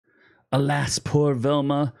Alas, poor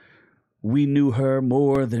Velma, we knew her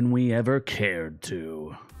more than we ever cared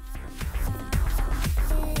to.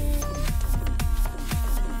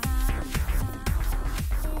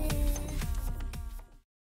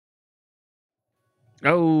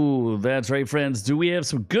 Oh, that's right, friends. Do we have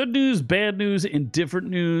some good news, bad news, indifferent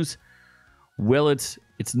news? Well, it's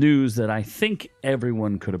news that I think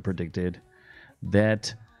everyone could have predicted,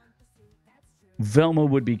 that Velma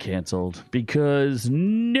would be canceled because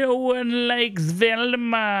no one likes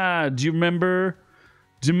Velma. Do you remember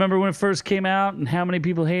when it first came out and how many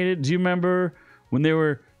people hated it? Do you remember when they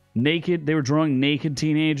were naked? They were drawing naked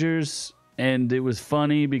teenagers, and it was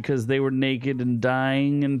funny because they were naked and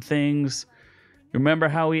dying and things. Remember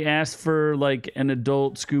how we asked for like an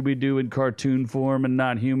adult Scooby Doo in cartoon form and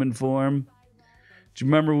not human form? Do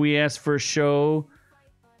you remember we asked for a show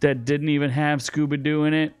that didn't even have Scooby Doo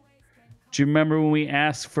in it? Do you remember when we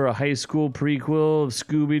asked for a high school prequel of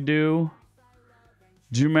Scooby Doo?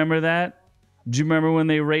 Do you remember that? Do you remember when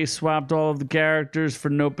they race swapped all of the characters for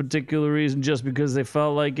no particular reason, just because they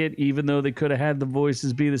felt like it, even though they could have had the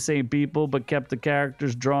voices be the same people but kept the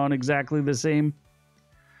characters drawn exactly the same?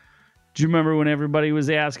 Do you remember when everybody was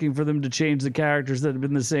asking for them to change the characters that had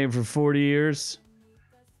been the same for 40 years?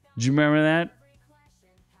 Do you remember that?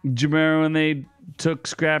 Do you remember when they took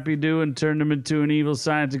Scrappy Doo and turned him into an evil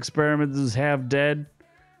science experiment that was half dead?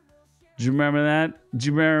 Do you remember that? Do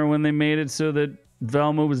you remember when they made it so that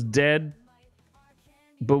Velma was dead,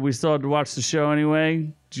 but we still had to watch the show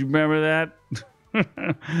anyway? Do you remember that?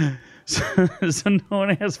 so no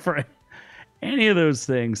one asked for any of those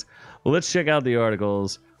things. Well, let's check out the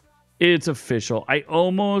articles. It's official. I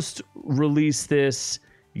almost released this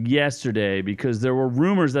yesterday because there were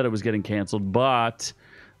rumors that it was getting canceled, but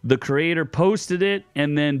the creator posted it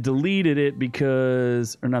and then deleted it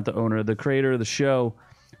because, or not the owner, the creator of the show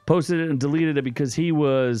posted it and deleted it because he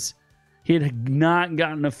had not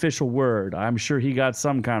gotten official word. I'm sure he got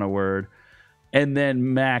some kind of word. And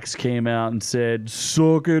then Max came out and said,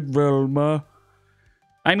 "Suck it, Velma."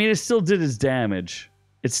 I mean, it still did its damage.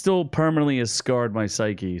 It still permanently has scarred my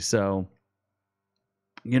psyche. So,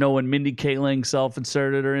 you know, when Mindy Kaling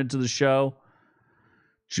self-inserted her into the show,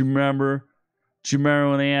 do you remember? Do you remember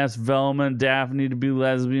when they asked Velma and Daphne to be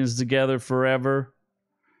lesbians together forever?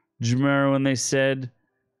 Do you remember when they said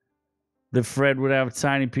that Fred would have a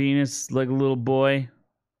tiny penis like a little boy?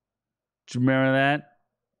 Do you remember that?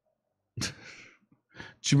 Do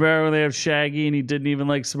you remember when they have Shaggy and he didn't even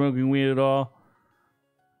like smoking weed at all?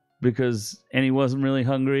 And he wasn't really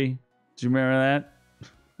hungry. Do you remember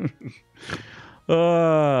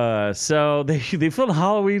that? So they filmed a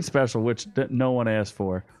Halloween special, which no one asked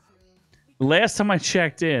for. Last time I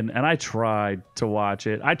checked in, and I tried to watch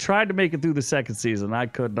it. I tried to make it through the second season. I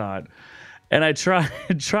could not. And I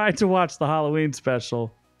tried to watch the Halloween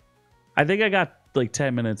special. I think I got like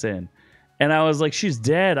 10 minutes in. And I was like, she's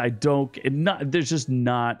dead. There's just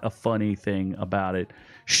not a funny thing about it.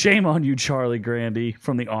 Shame on you, Charlie Grandy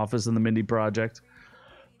from The Office and The Mindy Project.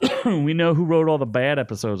 We know who wrote all the bad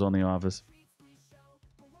episodes on The Office.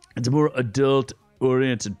 It's a more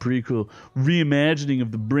adult-oriented prequel reimagining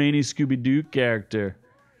of the brainy Scooby-Doo character.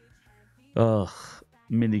 Ugh,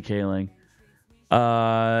 Mindy Kaling.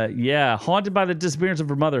 Yeah, haunted by the disappearance of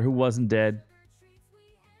her mother, who wasn't dead.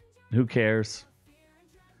 Who cares?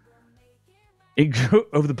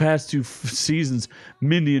 Over the past two seasons,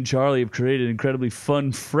 Mindy and Charlie have created an incredibly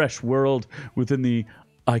fun, fresh world within the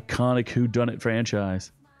iconic Whodunit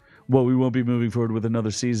franchise. Well, we won't be moving forward with another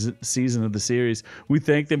season of the series. We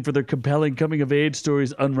thank them for their compelling coming-of-age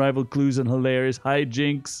stories, unrivaled clues, and hilarious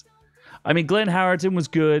hijinks. I mean, Glenn Howerton was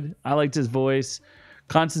good. I liked his voice.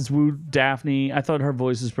 Constance Wu, Daphne, I thought her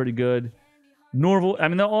voice was pretty good. Norval, I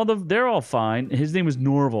mean, they're all fine. His name was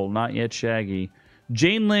Norval, not yet Shaggy.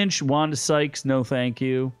 Jane Lynch, Wanda Sykes, no thank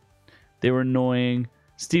you. They were annoying.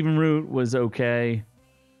 Stephen Root was okay.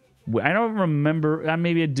 I don't remember.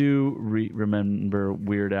 Maybe I do remember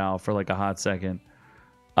Weird Al for like a hot second.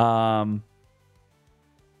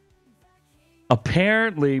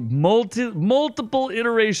 Apparently, multiple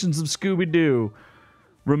iterations of Scooby-Doo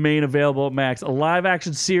remain available at Max. A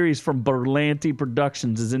live-action series from Berlanti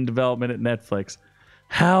Productions is in development at Netflix.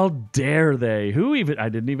 How dare they? I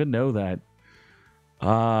didn't even know that.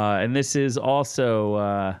 And this is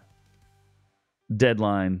also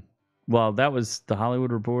Deadline. Well, that was The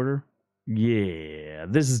Hollywood Reporter. Yeah,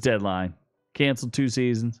 this is Deadline. Canceled 2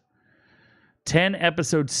 seasons.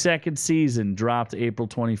 10-episode second season dropped April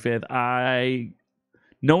 25th.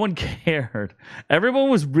 No one cared. Everyone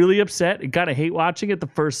was really upset and kind of hate watching it the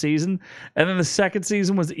first season. And then the second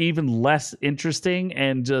season was even less interesting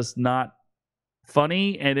and just not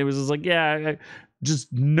funny. And it was just like, yeah,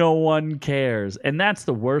 Just no one cares. And that's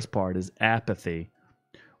the worst part is apathy.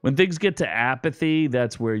 When things get to apathy,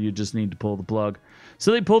 that's where you just need to pull the plug.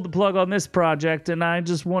 So they pulled the plug on this project, and I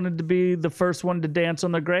just wanted to be the first one to dance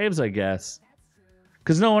on their graves, I guess.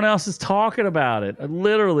 Because no one else is talking about it.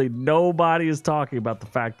 Literally, nobody is talking about the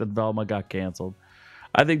fact that Velma got canceled.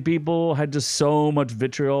 I think people had just so much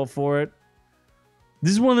vitriol for it.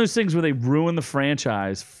 This is one of those things where they ruin the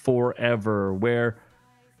franchise forever, where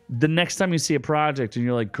the next time you see a project and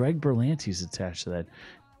you're like, Greg Berlanti's attached to that.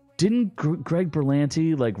 Didn't Greg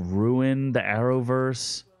Berlanti, like, ruin the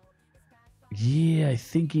Arrowverse? Yeah, I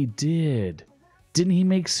think he did. Didn't he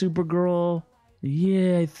make Supergirl?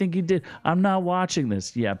 Yeah, I think he did. I'm not watching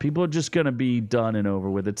this. Yeah, people are just going to be done and over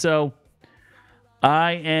with it. So,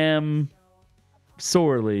 I am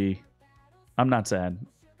sorely... I'm not sad.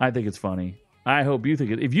 I think it's funny. I hope you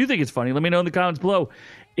think it... If you think it's funny, let me know in the comments below.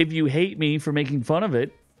 If you hate me for making fun of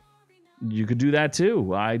it, you could do that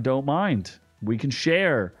too. I don't mind. We can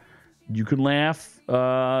share. You can laugh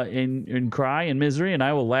and cry in misery, and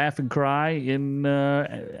I will laugh and cry in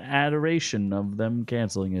adoration of them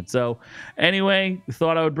canceling it. So, anyway,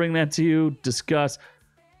 thought I would bring that to you, discuss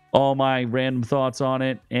all my random thoughts on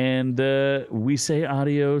it, and we say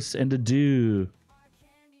adios and adieu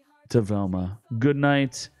to Velma. Good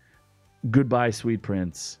night. Goodbye, sweet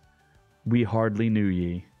prince. We hardly knew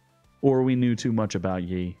ye, or we knew too much about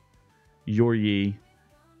ye. Your ye,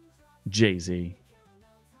 Jay-Z.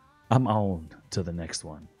 I'm on to the next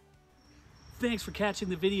one. Thanks for catching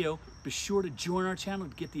the video. Be sure to join our channel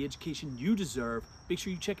to get the education you deserve. Make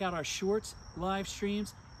sure you check out our shorts, live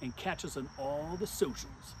streams, and catch us on all the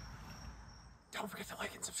socials. Don't forget to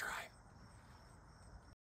like and subscribe.